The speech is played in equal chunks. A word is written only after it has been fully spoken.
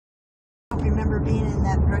remember being in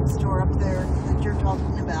that drugstore up there that you're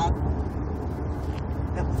talking about.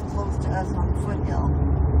 That was close to us on Foothill.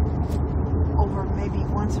 Over maybe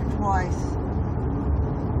once or twice.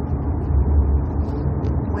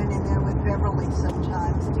 Went in there with Beverly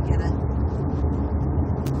sometimes to get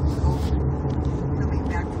coming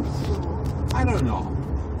back from school. I don't know.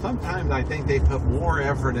 Sometimes I think they put more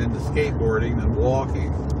effort into skateboarding than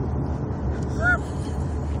walking.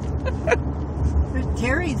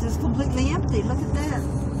 Terry's is completely empty. Look at that.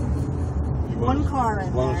 One car in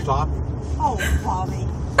there. Want to stop? Oh, Bobby.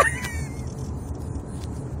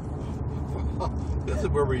 This is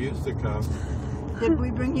where we used to come. Did we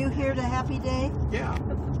bring you here to Happy Day? Yeah.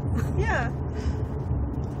 Yeah.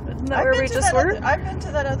 Isn't that where we just were? I've been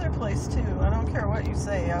to that other place too. I don't care what you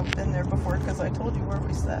say. I've been there before because I told you where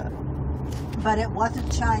we sat. But it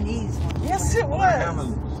wasn't Chinese. When we Yes, went. it We're was.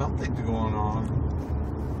 having something going on.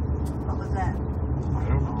 What was that? I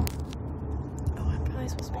don't know. Oh, I'm probably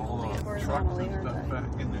supposed to be All holding it the trucks horizontally, and aren't stuff I?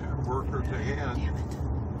 back in there. Workers ahead. Damn it.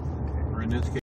 Or in this case,